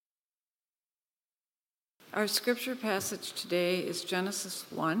Our scripture passage today is Genesis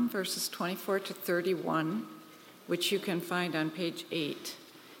 1, verses 24 to 31, which you can find on page 8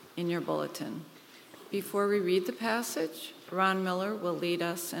 in your bulletin. Before we read the passage, Ron Miller will lead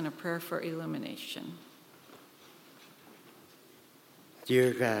us in a prayer for illumination.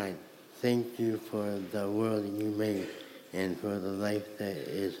 Dear God, thank you for the world you made and for the life that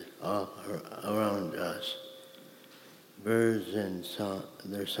is all around us. Birds and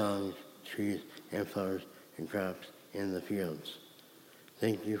their songs, trees and flowers and crops in the fields.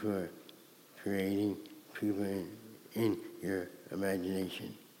 Thank you for creating people in your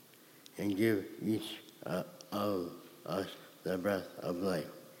imagination and give each of us the breath of life.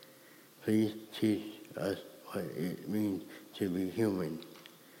 Please teach us what it means to be human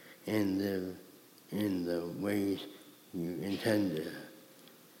and live in the ways you intended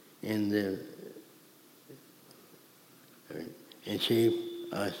and shape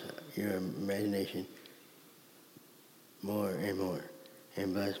us, your imagination, more and more.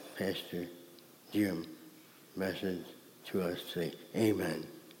 And bless Pastor Jim message to us today. Amen.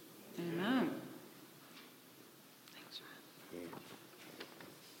 Amen. Thanks, Ron. Yeah.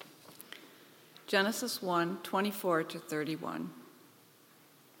 Genesis 1, 24 to 31.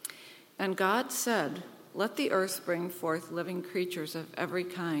 And God said, "Let the earth bring forth living creatures of every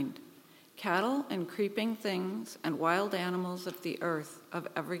kind, cattle and creeping things and wild animals of the earth of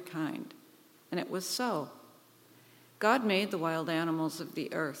every kind." And it was so. God made the wild animals of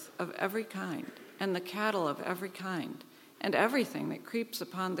the earth of every kind, and the cattle of every kind, and everything that creeps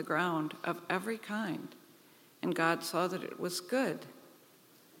upon the ground of every kind. And God saw that it was good.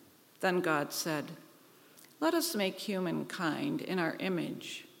 Then God said, "Let us make humankind in our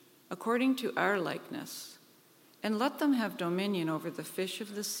image, according to our likeness, and let them have dominion over the fish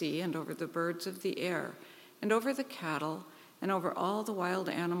of the sea and over the birds of the air, and over the cattle, and over all the wild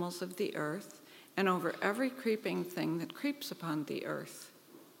animals of the earth, and over every creeping thing that creeps upon the earth."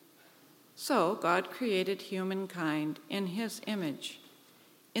 So God created humankind in his image.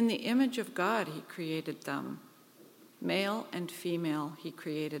 In the image of God he created them. Male and female he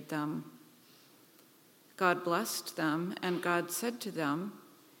created them. God blessed them, and God said to them,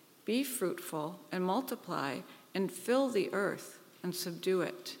 "Be fruitful and multiply and fill the earth and subdue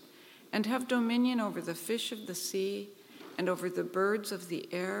it, and have dominion over the fish of the sea and over the birds of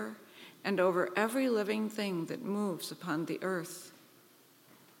the air and over every living thing that moves upon the earth."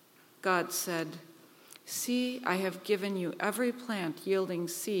 God said, "See, I have given you every plant yielding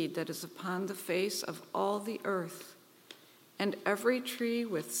seed that is upon the face of all the earth, and every tree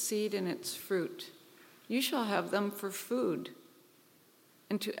with seed in its fruit. You shall have them for food.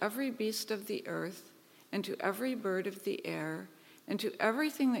 And to every beast of the earth, and to every bird of the air, and to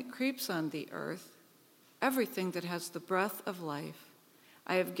everything that creeps on the earth, everything that has the breath of life,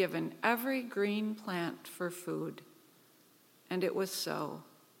 I have given every green plant for food." And it was so.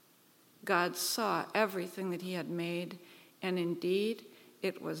 God saw everything that he had made, and indeed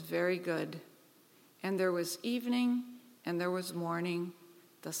it was very good. And there was evening, and there was morning,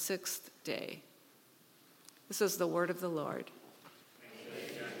 the sixth day. This is the word of the Lord.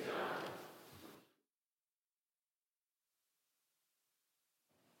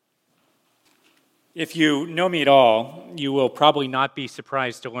 If you know me at all, you will probably not be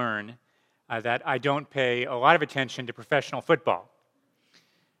surprised to learn that I don't pay a lot of attention to professional football.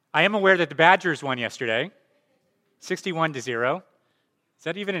 I am aware that the Badgers won yesterday, 61-0. Is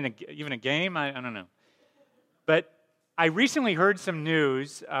that even a game? I don't know. But I recently heard some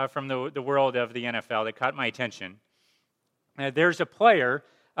news from the world of the NFL that caught my attention. There's a player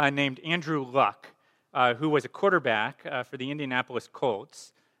named Andrew Luck who was a quarterback for the Indianapolis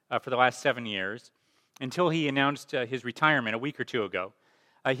Colts for the last 7 years, until he announced his retirement a week or two ago.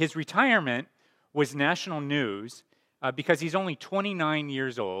 His retirement was national news because he's only 29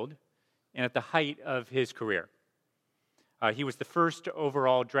 years old and at the height of his career. He was the first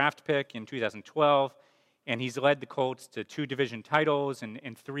overall draft pick in 2012, and he's led the Colts to 2 division titles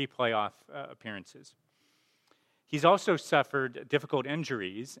and 3 playoff appearances. He's also suffered difficult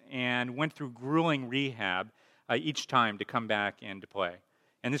injuries and went through grueling rehab each time to come back and to play.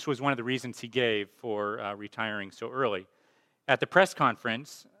 And this was one of the reasons he gave for retiring so early. At the press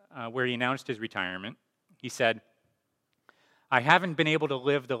conference where he announced his retirement, he said, "I haven't been able to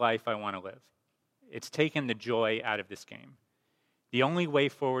live the life I want to live. It's taken the joy out of this game. The only way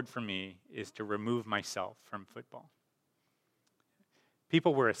forward for me is to remove myself from football."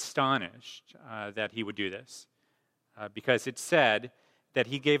 People were astonished that he would do this because it said that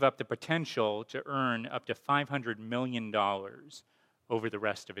he gave up the potential to earn up to $500 million over the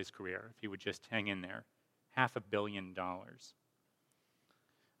rest of his career if he would just hang in there. $500 million.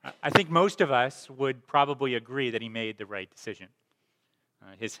 I think most of us would probably agree that he made the right decision.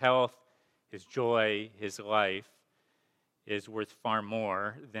 His health, his joy, his life is worth far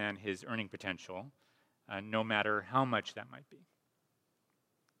more than his earning potential, no matter how much that might be.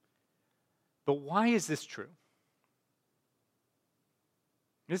 But why is this true?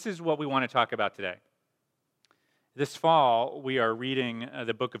 This is what we want to talk about today. This fall, we are reading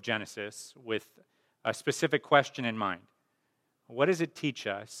the book of Genesis with a specific question in mind. What does it teach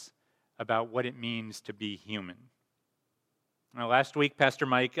us about what it means to be human? Now, last week, Pastor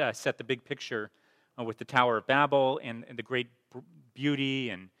Mike set the big picture with the Tower of Babel and the great beauty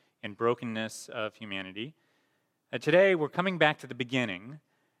and brokenness of humanity. Today, we're coming back to the beginning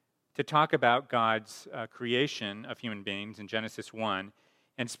to talk about God's creation of human beings in Genesis 1,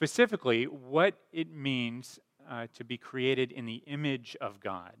 and specifically what it means to be created in the image of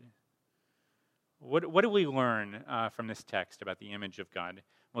God. What do we learn from this text about the image of God?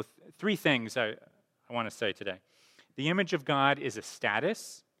 Well, three things I want to say today. The image of God is a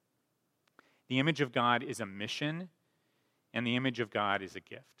status, the image of God is a mission, and the image of God is a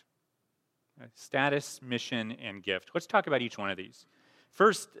gift. Status, mission, and gift. Let's talk about each one of these.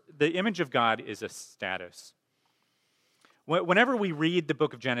 First, the image of God is a status. Whenever we read the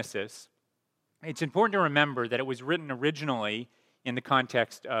book of Genesis, it's important to remember that it was written originally in the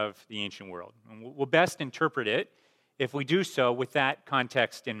context of the ancient world. And we'll best interpret it if we do so with that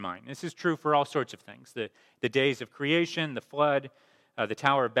context in mind. This is true for all sorts of things, the days of creation, the flood, the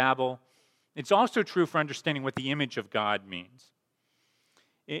Tower of Babel. It's also true for understanding what the image of God means.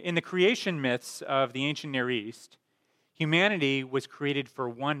 In the creation myths of the ancient Near East, humanity was created for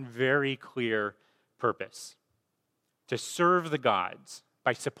one very clear purpose: to serve the gods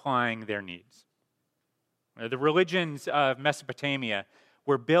by supplying their needs. The religions of Mesopotamia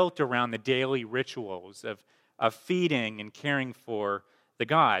were built around the daily rituals of feeding and caring for the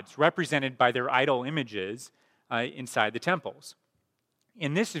gods, represented by their idol images inside the temples.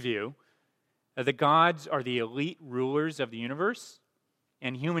 In this view, the gods are the elite rulers of the universe,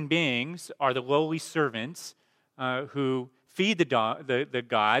 and human beings are the lowly servants who feed the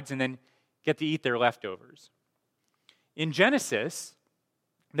gods and then get to eat their leftovers. In Genesis,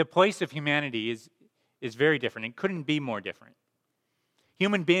 the place of humanity is very different. It couldn't be more different.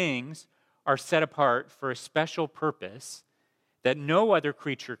 Human beings are set apart for a special purpose that no other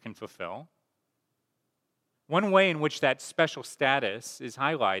creature can fulfill. One way in which that special status is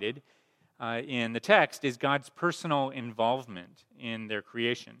highlighted in the text is God's personal involvement in their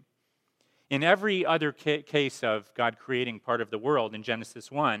creation. In every other case of God creating part of the world in Genesis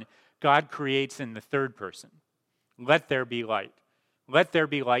 1, God creates in the third person. Let there be light. Let there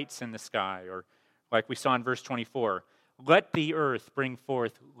be lights in the sky. Or like we saw in verse 24, let the earth bring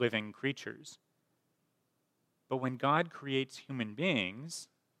forth living creatures. But when God creates human beings,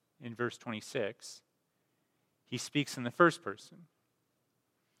 in verse 26, he speaks in the first person.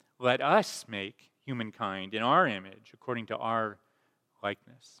 Let us make humankind in our image, according to our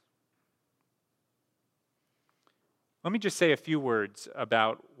likeness. Let me just say a few words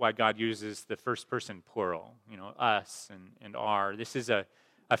about why God uses the first person plural, us and our. This is a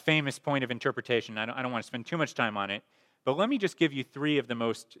famous point of interpretation. I don't want to spend too much time on it, but let me just give you three of the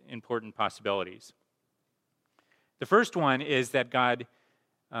most important possibilities. The first one is that God,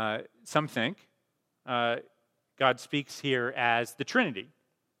 some think, God speaks here as the Trinity.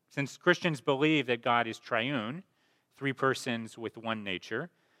 Since Christians believe that God is triune, three persons with one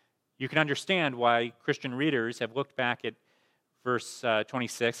nature, you can understand why Christian readers have looked back at verse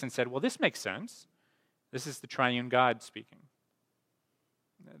 26 and said, well, this makes sense. This is the triune God speaking.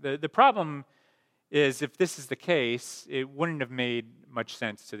 The problem is, if this is the case, it wouldn't have made much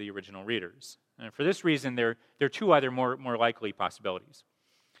sense to the original readers. And for this reason, there are two other more likely possibilities.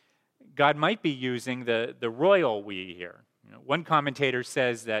 God might be using the royal we here. One commentator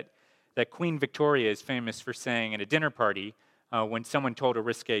says that Queen Victoria is famous for saying at a dinner party, when someone told a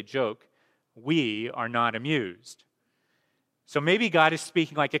risque joke, we are not amused. So maybe God is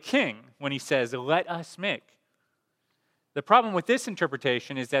speaking like a king when he says, let us make. The problem with this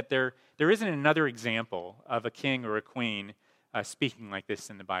interpretation is that there isn't another example of a king or a queen speaking like this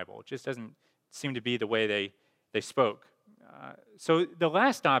in the Bible. It just doesn't seem to be the way they spoke. So the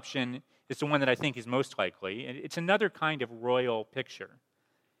last option is the one that I think is most likely. It's another kind of royal picture.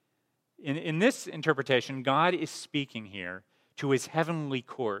 In this interpretation, God is speaking here to his heavenly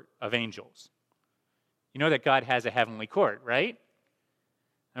court of angels. You know that God has a heavenly court, right?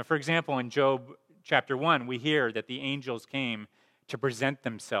 Now, for example, in Job chapter 1, we hear that the angels came to present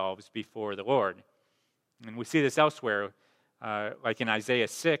themselves before the Lord. And we see this elsewhere, like in Isaiah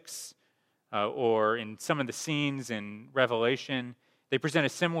 6, or in some of the scenes in Revelation. They present a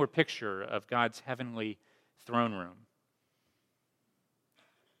similar picture of God's heavenly throne room.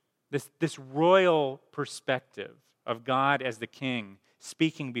 This royal perspective of God as the king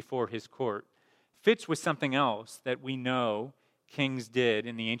speaking before his court fits with something else that we know kings did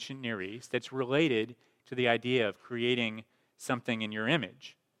in the ancient Near East that's related to the idea of creating something in your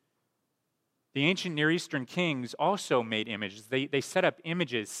image. The ancient Near Eastern kings also made images. They set up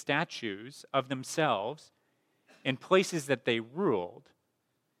images, statues of themselves in places that they ruled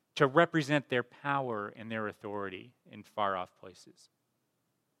to represent their power and their authority in far-off places.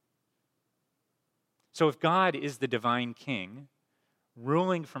 So if God is the divine king,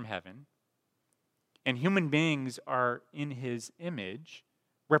 ruling from heaven, and human beings are in his image,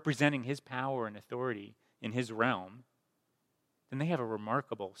 representing his power and authority in his realm, then they have a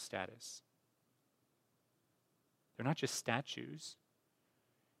remarkable status. They're not just statues.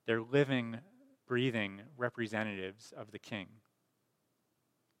 They're living, breathing representatives of the king.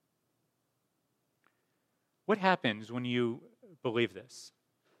 What happens when you believe this?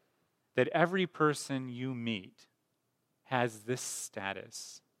 That every person you meet has this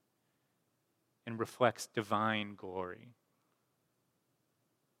status and reflects divine glory.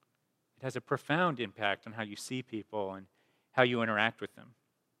 It has a profound impact on how you see people and how you interact with them.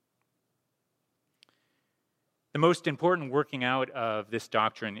 The most important working out of this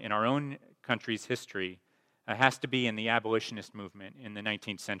doctrine in our own country's history has to be in the abolitionist movement in the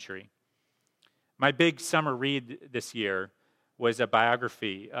 19th century. My big summer read this year was a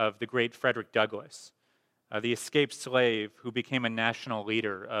biography of the great Frederick Douglass, the escaped slave who became a national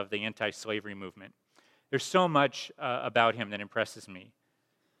leader of the anti-slavery movement. There's so much about him that impresses me.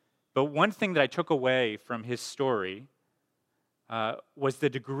 But one thing that I took away from his story was the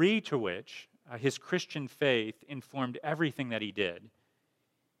degree to which his Christian faith informed everything that he did,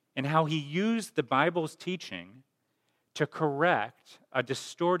 and how he used the Bible's teaching to correct a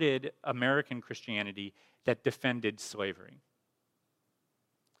distorted American Christianity that defended slavery.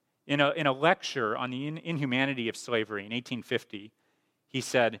 In a lecture on the inhumanity of slavery in 1850, he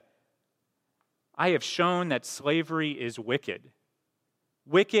said, "I have shown that slavery is wicked.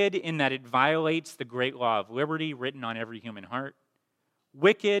 Wicked in that it violates the great law of liberty written on every human heart.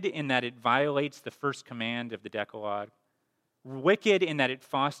 Wicked in that it violates the first command of the Decalogue. Wicked in that it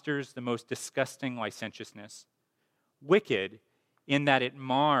fosters the most disgusting licentiousness. Wicked in that it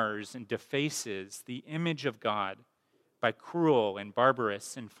mars and defaces the image of God by cruel and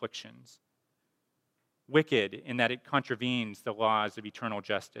barbarous inflictions. Wicked in that it contravenes the laws of eternal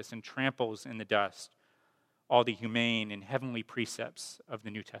justice and tramples in the dust all the humane and heavenly precepts of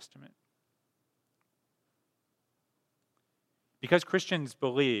the New Testament." Because Christians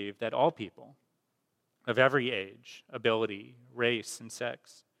believe that all people of every age, ability, race, and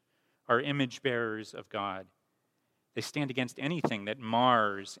sex are image bearers of God, they stand against anything that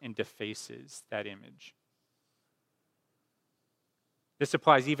mars and defaces that image. This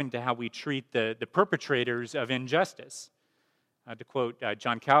applies even to how we treat the perpetrators of injustice. To quote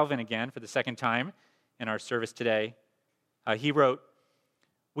John Calvin again for the second time in our service today, he wrote,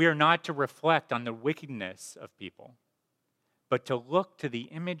 "We are not to reflect on the wickedness of people, but to look to the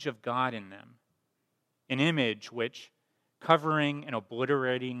image of God in them, an image which, covering and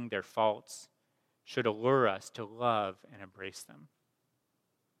obliterating their faults, should allure us to love and embrace them."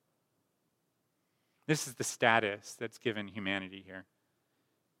 This is the status that's given humanity here.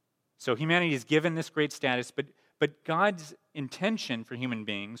 So humanity is given this great status, but God's intention for human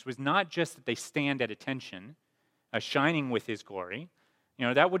beings was not just that they stand at attention, shining with his glory.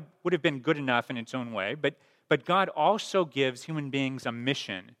 That would have been good enough in its own way, but God also gives human beings a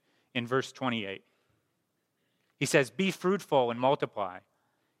mission in verse 28. He says, "Be fruitful and multiply,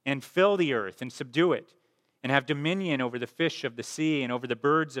 and fill the earth and subdue it, and have dominion over the fish of the sea and over the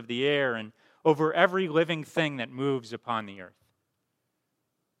birds of the air and over every living thing that moves upon the earth."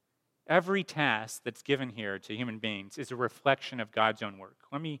 Every task that's given here to human beings is a reflection of God's own work.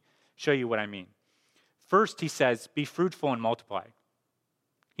 Let me show you what I mean. First, he says, "Be fruitful and multiply."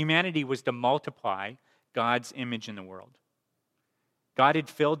 Humanity was to multiply God's image in the world. God had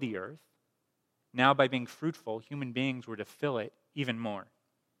filled the earth. Now, by being fruitful, human beings were to fill it even more.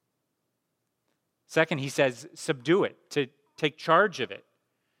 Second, he says, "Subdue it," to take charge of it.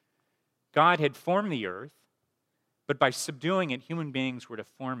 God had formed the earth, but by subduing it, human beings were to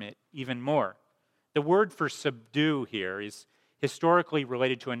form it even more. The word for subdue here is historically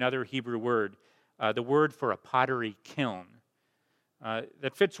related to another Hebrew word, the word for a pottery kiln.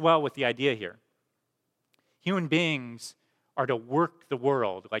 That fits well with the idea here. Human beings are to work the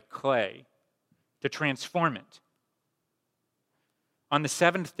world like clay, to transform it. On the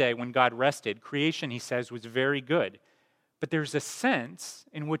seventh day, when God rested, creation, he says, was very good. but there's a sense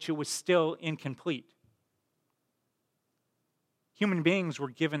in which it was still incomplete. Human beings were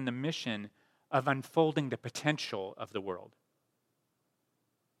given the mission of unfolding the potential of the world.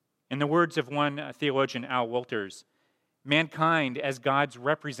 In the words of one theologian, Al Wolters, mankind, as God's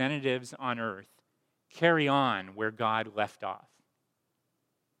representatives on earth, carry on where God left off.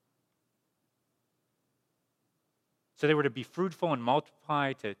 So they were to be fruitful and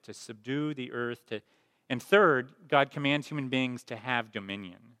multiply, to subdue the earth. And third, God commands human beings to have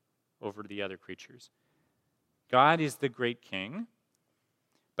dominion over the other creatures. God is the great king,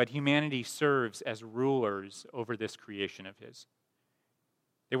 but humanity serves as rulers over this creation of his.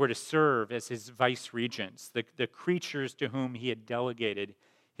 They were to serve as his vice-regents, the creatures to whom he had delegated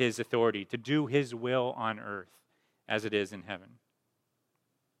his authority, to do his will on earth as it is in heaven.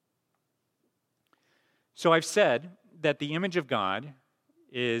 So I've said that the image of God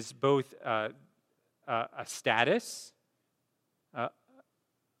is both a status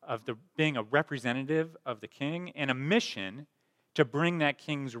of being a representative of the king and a mission to bring that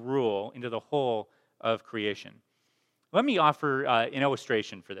king's rule into the whole of creation. Let me offer an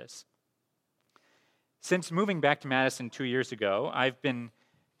illustration for this. Since moving back to Madison 2 years ago, I've been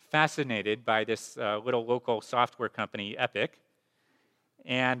fascinated by this little local software company, Epic.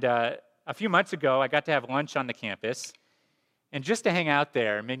 And a few months ago, I got to have lunch on the campus. And just to hang out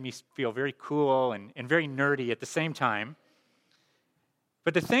there made me feel very cool and very nerdy at the same time.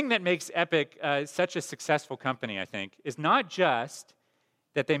 But the thing that makes Epic such a successful company, I think, is not just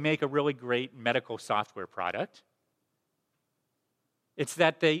that they make a really great medical software product. It's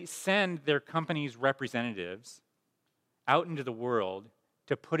that they send their company's representatives out into the world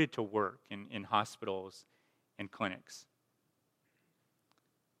to put it to work in hospitals and clinics.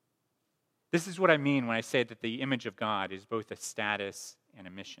 This is what I mean when I say that the image of God is both a status and a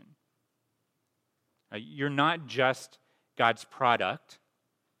mission. You're not just God's product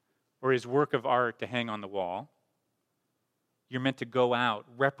or his work of art to hang on the wall. You're meant to go out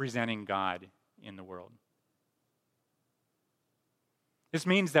representing God in the world. This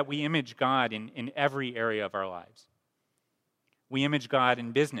means that we image God in every area of our lives. We image God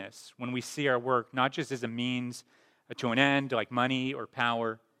in business when we see our work not just as a means to an end, like money or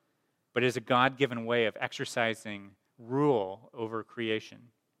power, but as a God-given way of exercising rule over creation.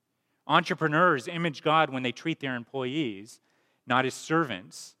 Entrepreneurs image God when they treat their employees not as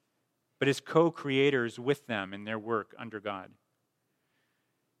servants, but as co-creators with them in their work under God.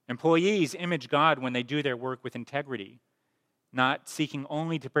 Employees image God when they do their work with integrity, not seeking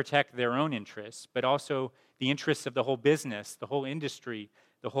only to protect their own interests, but also the interests of the whole business, the whole industry,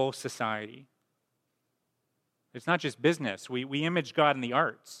 the whole society. It's not just business. We image God in the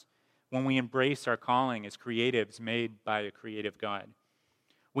arts when we embrace our calling as creatives made by a creative God.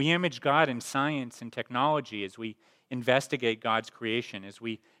 We image God in science and technology as we investigate God's creation, as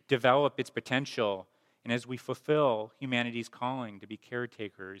we develop its potential, and as we fulfill humanity's calling to be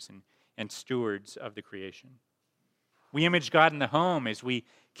caretakers and stewards of the creation. We image God in the home as we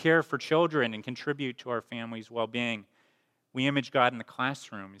care for children and contribute to our family's well-being. We image God in the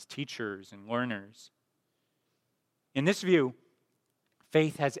classroom as teachers and learners. In this view,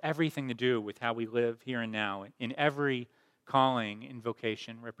 faith has everything to do with how we live here and now in every calling and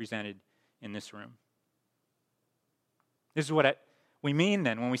vocation represented in this room. This is what we mean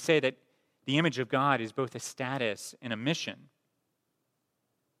then when we say that the image of God is both a status and a mission.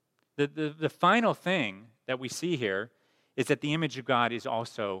 The final thing that we see here is that the image of God is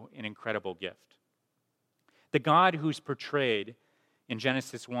also an incredible gift. The God who's portrayed in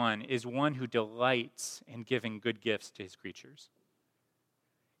Genesis 1 is one who delights in giving good gifts to his creatures.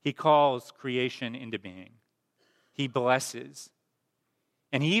 He calls creation into being. He blesses.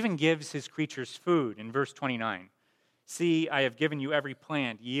 And he even gives his creatures food in verse 29. See, I have given you every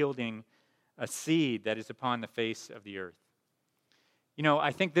plant yielding a seed that is upon the face of the earth. You know,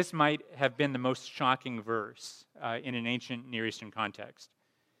 I think this might have been the most shocking verse in an ancient Near Eastern context.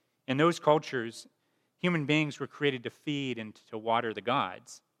 In those cultures, human beings were created to feed and to water the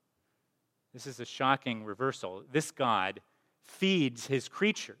gods. This is a shocking reversal. This God feeds his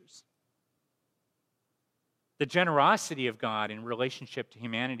creatures. The generosity of God in relationship to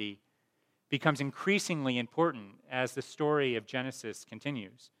humanity becomes increasingly important as the story of Genesis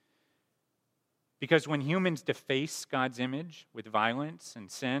continues. Because when humans deface God's image with violence and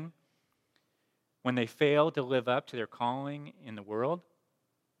sin, when they fail to live up to their calling in the world,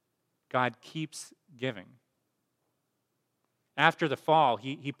 God keeps giving. After the fall,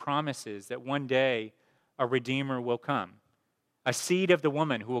 he promises that one day a Redeemer will come, a seed of the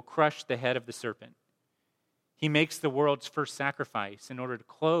woman who will crush the head of the serpent. He makes the world's first sacrifice in order to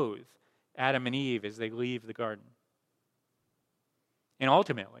clothe Adam and Eve as they leave the garden. And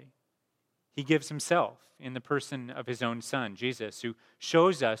ultimately, he gives himself in the person of his own Son, Jesus, who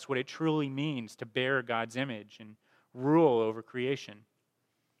shows us what it truly means to bear God's image and rule over creation.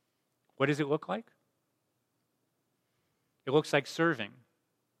 What does it look like? It looks like serving,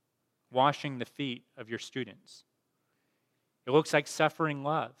 washing the feet of your students. It looks like suffering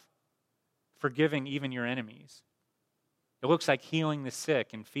love, forgiving even your enemies. It looks like healing the sick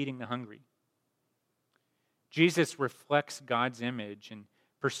and feeding the hungry. Jesus reflects God's image and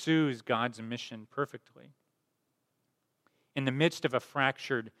pursues God's mission perfectly. In the midst of a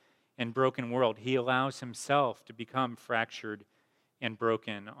fractured and broken world, he allows himself to become fractured and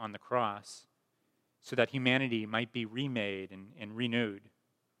broken on the cross so that humanity might be remade and renewed.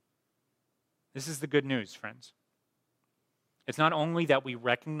 This is the good news, friends. It's not only that we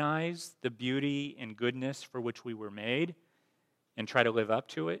recognize the beauty and goodness for which we were made and try to live up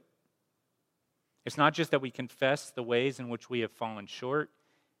to it. It's not just that we confess the ways in which we have fallen short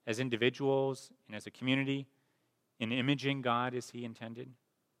as individuals and as a community in imaging God as he intended.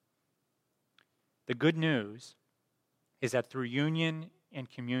 The good news is that through union and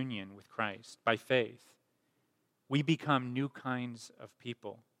communion with Christ, by faith, we become new kinds of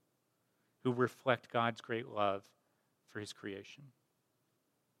people who reflect God's great love for his creation.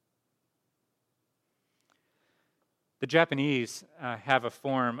 The Japanese have a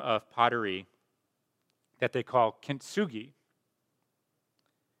form of pottery that they call kintsugi.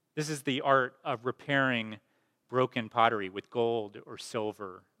 This is the art of repairing broken pottery with gold or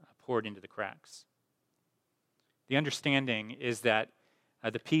silver poured into the cracks. The understanding is that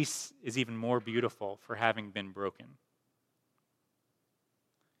the piece is even more beautiful for having been broken.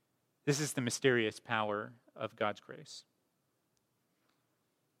 This is the mysterious power of God's grace.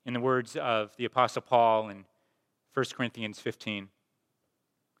 In the words of the Apostle Paul in 1 Corinthians 15,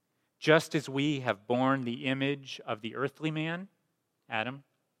 just as we have borne the image of the earthly man, Adam,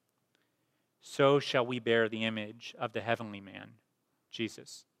 so shall we bear the image of the heavenly man,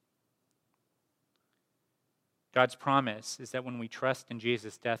 Jesus. God's promise is that when we trust in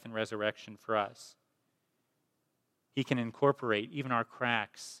Jesus' death and resurrection for us, he can incorporate even our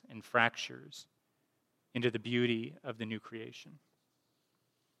cracks and fractures into the beauty of the new creation.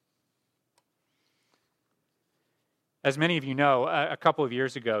 As many of you know, a couple of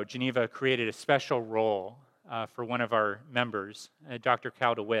years ago, Geneva created a special role for one of our members, Dr.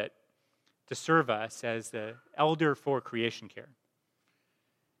 Cal DeWitt, to serve us as the elder for creation care.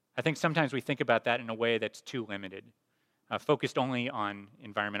 I think sometimes we think about that in a way that's too limited, focused only on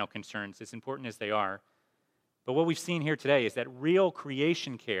environmental concerns, as important as they are. But what we've seen here today is that real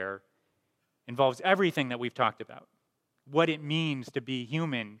creation care involves everything that we've talked about, what it means to be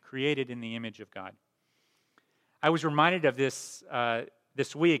human, created in the image of God. I was reminded of this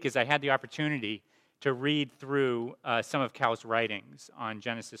this week as I had the opportunity to read through some of Cal's writings on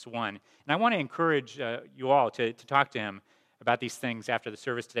Genesis 1. And I want to encourage you all to talk to him about these things after the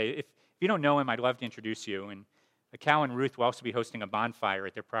service today. If you don't know him, I'd love to introduce you. And Cal and Ruth will also be hosting a bonfire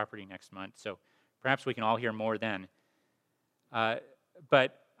at their property next month, so perhaps we can all hear more then.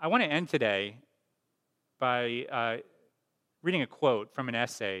 But I want to end today by reading a quote from an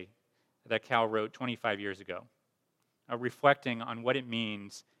essay that Cal wrote 25 years ago, reflecting on what it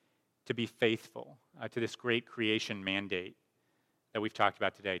means to be faithful to this great creation mandate that we've talked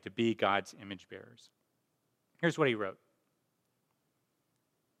about today, to be God's image bearers. Here's what he wrote.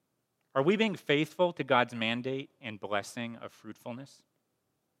 Are we being faithful to God's mandate and blessing of fruitfulness?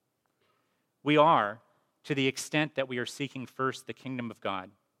 We are, to the extent that we are seeking first the kingdom of God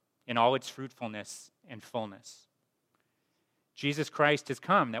in all its fruitfulness and fullness. Jesus Christ has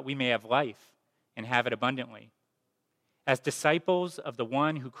come that we may have life and have it abundantly. As disciples of the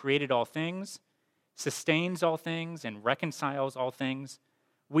one who created all things, sustains all things, and reconciles all things,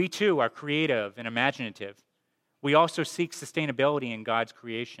 we too are creative and imaginative. We also seek sustainability in God's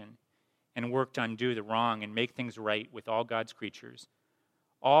creation and work to undo the wrong and make things right with all God's creatures,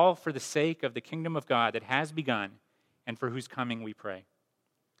 all for the sake of the kingdom of God that has begun and for whose coming we pray.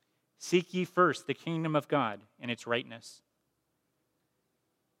 Seek ye first the kingdom of God and its rightness.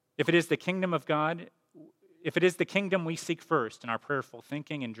 If it is the kingdom of God, if it is the kingdom we seek first in our prayerful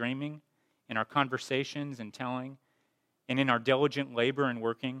thinking and dreaming, in our conversations and telling, and in our diligent labor and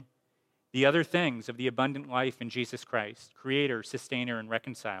working, the other things of the abundant life in Jesus Christ, Creator, Sustainer, and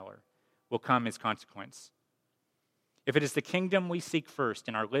Reconciler, will come as consequence. If it is the kingdom we seek first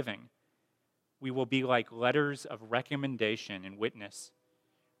in our living, we will be like letters of recommendation and witness,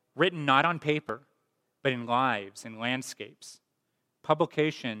 written not on paper, but in lives and landscapes,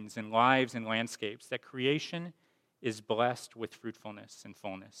 publications and lives and landscapes, that creation is blessed with fruitfulness and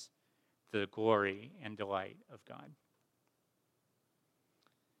fullness, to the glory and delight of God.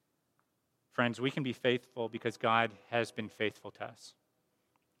 Friends, we can be faithful because God has been faithful to us.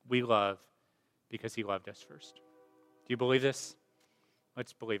 We love because he loved us first. Do you believe this?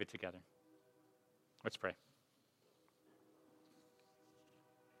 Let's believe it together. Let's pray.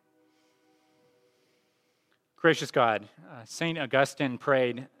 Gracious God, St. Augustine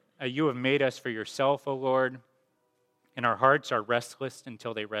prayed, you have made us for yourself, O Lord, and our hearts are restless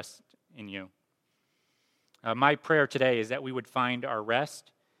until they rest in you. My prayer today is that we would find our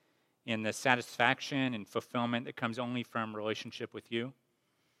rest in the satisfaction and fulfillment that comes only from relationship with you,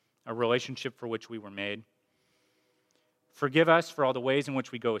 a relationship for which we were made. Forgive us for all the ways in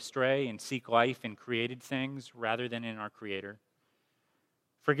which we go astray and seek life in created things rather than in our Creator.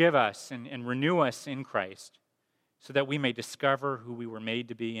 Forgive us and renew us in Christ so that we may discover who we were made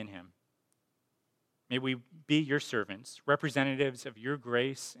to be in him. May we be your servants, representatives of your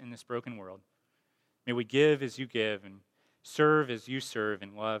grace in this broken world. May we give as you give and serve as you serve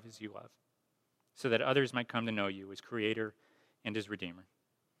and love as you love, so that others might come to know you as Creator and as Redeemer.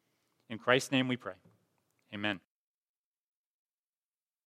 In Christ's name we pray. Amen.